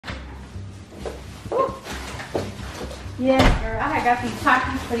Yes, girl. I got these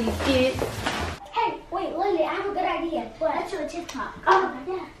Takis for these kids. Hey, wait, Lily, I have a good idea. What? Let's do a TikTok. Oh,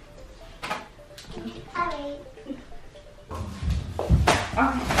 yeah. Alright. Okay.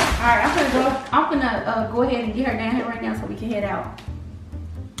 Alright, I'm gonna go ahead and get her down here right now so we can head out.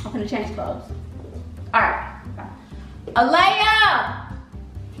 I'm gonna change clothes. Alright. Alaya!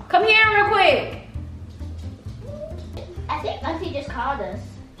 Come here real quick. I think Auntie just called us.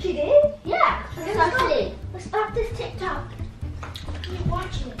 She did? Yeah. Let's stop this TikTok.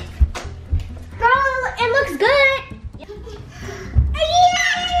 Watch it. Girl, it looks good.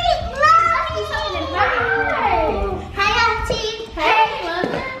 Hi, Auntie.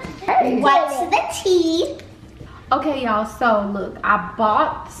 Hey. What's the tea? Okay, y'all, so look, I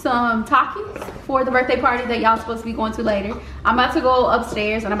bought some Takis for the birthday party that y'all supposed to be going to later. I'm about to go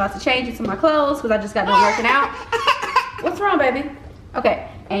upstairs and I'm about to change into my clothes because I just got done working out. What's wrong, baby? Okay,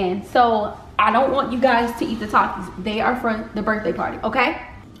 and so I don't want you guys to eat the Takis. They are for the birthday party, okay?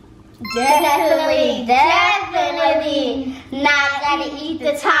 Definitely not gonna eat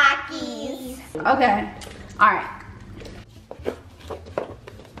the Takis. Okay, all right.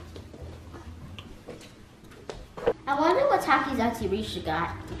 I wonder what Takis Auntie Risha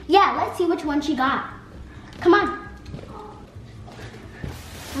got. Yeah, let's see which one she got. Come on.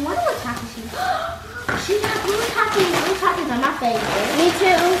 I wonder what Takis she got. She got blue Takis. Blue Takis are my favorite. Me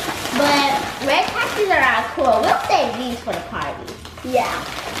too. But red Takis are cool. We'll save these for the party. Yeah.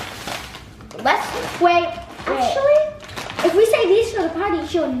 Let's wait. Actually, if we say these for the party,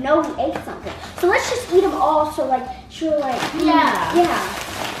 she'll know we ate something. So let's just eat them all. So like she'll like yeah.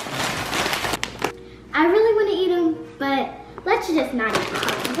 I really want to eat them, but let's just not eat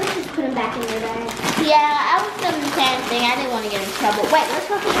them. Let's just put them back in their bag. Yeah, I was doing the same thing. I didn't want to get in trouble. Wait, let's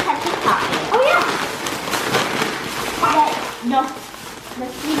go get a TikTok. Oh yeah. Wait, no.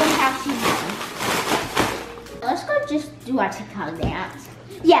 Let's see them how she's doing. Let's go just do our TikTok dance.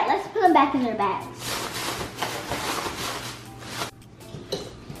 Yeah, let's put them back in their bags.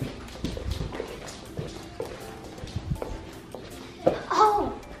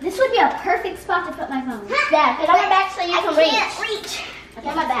 Oh, this would be a perfect spot to put my phone. Yeah, get on my back so you can reach. I can't reach. Okay,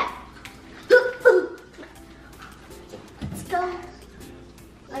 on my back. Let's go.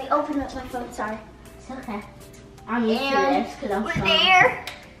 Let me open up my phone, sorry. It's okay. I'm used to this because I'm strong. There.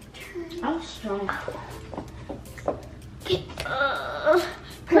 I'm strong.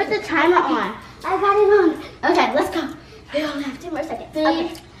 Put the timer on. I got it on. Okay, let's go. We only have 2 more seconds.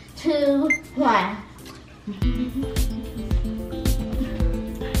 3, 2, 1.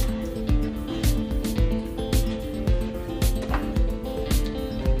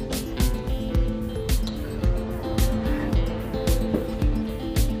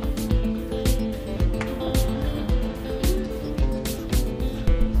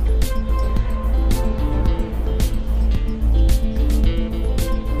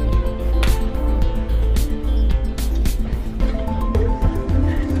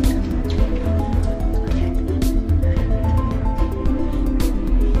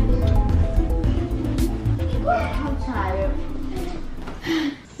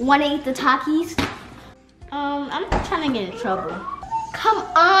 Want to eat the Takis? I'm not trying to get in trouble. Come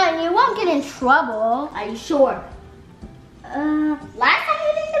on, you won't get in trouble. Are you sure? Last time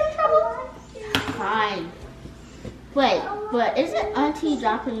you didn't get in trouble? Fine. Wait, but isn't Auntie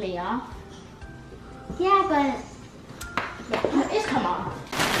dropping me off? Yeah, but just come on.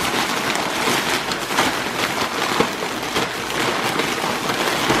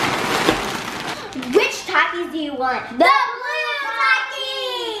 Which Takis do you want? The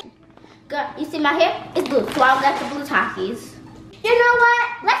Girl, you see my hair? It's blue, so I got the blue Takis. You know what?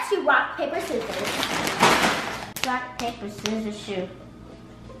 Let's do rock, paper, scissors. Rock, paper, scissors, shoot.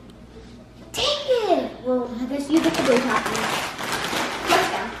 Dang it! Well, I guess you get the blue Takis. Let's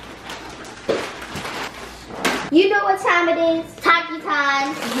go. You know what time it is? Taki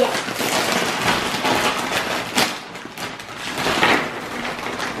time. Yes.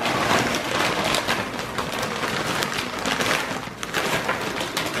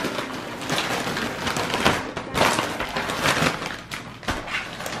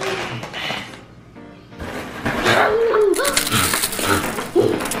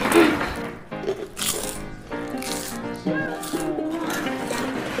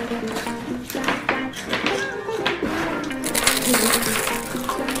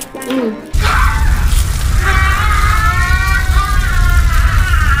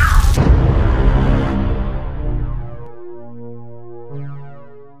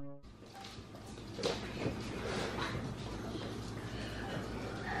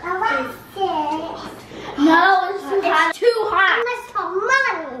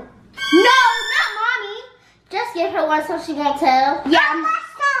 give her one so she won't tell? Yeah.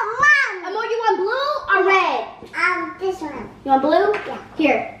 Amor, you want blue or red? This one. You want blue? Yeah.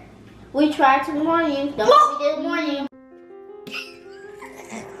 Here. We tried to warn you. Don't we did warn you.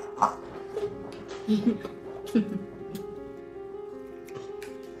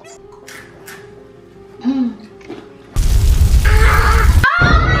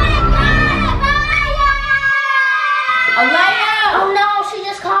 Oh no, she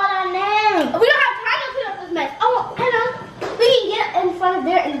just called our name. We don't have time to clean up this mess. Oh, hello. We can get in front of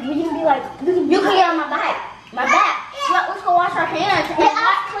there and we can be like, you can get on my back. My back. Let's go wash our hands and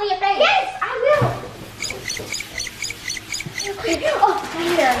clean your face. Yes, I will. Oh,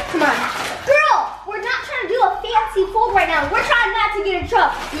 right here. Come on. Girl, we're not trying to do a fancy fold right now. We're trying not to get in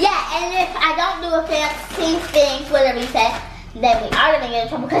trouble. Yeah, and if I don't do a fancy thing, whatever you say, then we are going to get in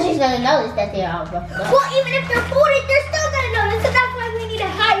trouble because she's going to notice that they are all broken up. Well, even if they're folded, they're still going to notice, so that's why we need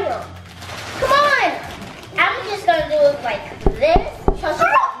to hide them. Come on. I'm just going to do it like this. So she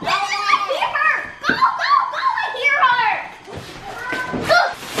won't know. I hear her. Go, go, go. I hear her. Go.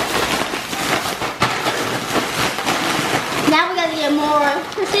 Now we got to get more.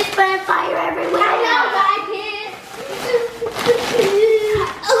 She's spraying fire everywhere. I know, but I can't.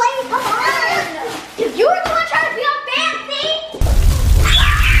 Elaine, come on. If you were the one trying to be all fancy.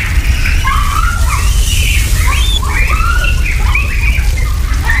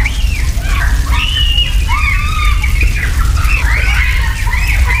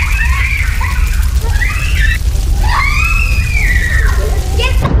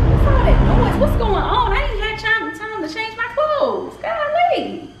 What's going on? I ain't had time to change my clothes.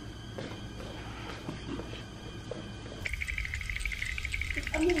 Golly.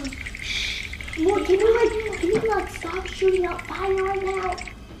 Amor, can you like stop shooting out fire right now?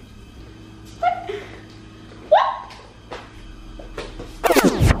 What?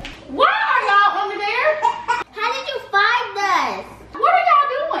 Why are y'all under there? How did you find us? What are y'all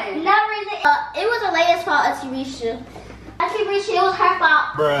doing? No reason. It was Alea's fault, Achirisha. Achirisha, it was her fault.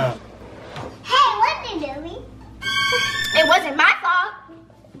 Bruh. Hey, what did you do? It wasn't my fault.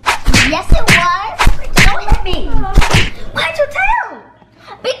 Yes, it was. Don't hit me. Why'd you tell?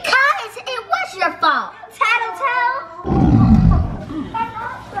 Because it was your fault. Tattletale. I'm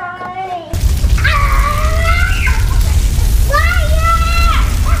not sorry.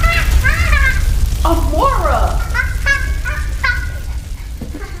 Amora.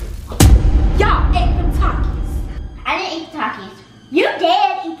 Y'all ate them Takis. I didn't eat the Takis. You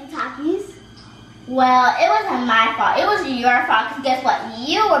did eat the Takis. Well, it wasn't my fault. It was your fault because guess what?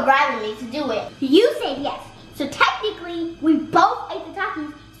 You were bribing me to do it. You said yes. So technically, we both ate the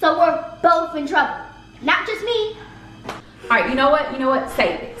Takis, so we're both in trouble. Not just me. All right, you know what?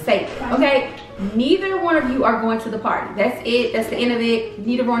 Save it, okay? Neither one of you are going to the party. That's it, that's the end of it.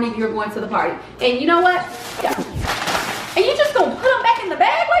 Neither one of you are going to the party. And you know what? Yeah. And you just gonna put them back in the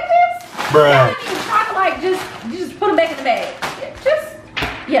bag like this? Bruh. Y'all didn't even try to like, just put them back in the bag.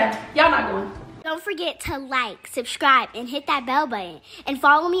 Yeah, y'all not going. Don't forget to like, subscribe, and hit that bell button. And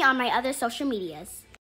follow me on my other social medias.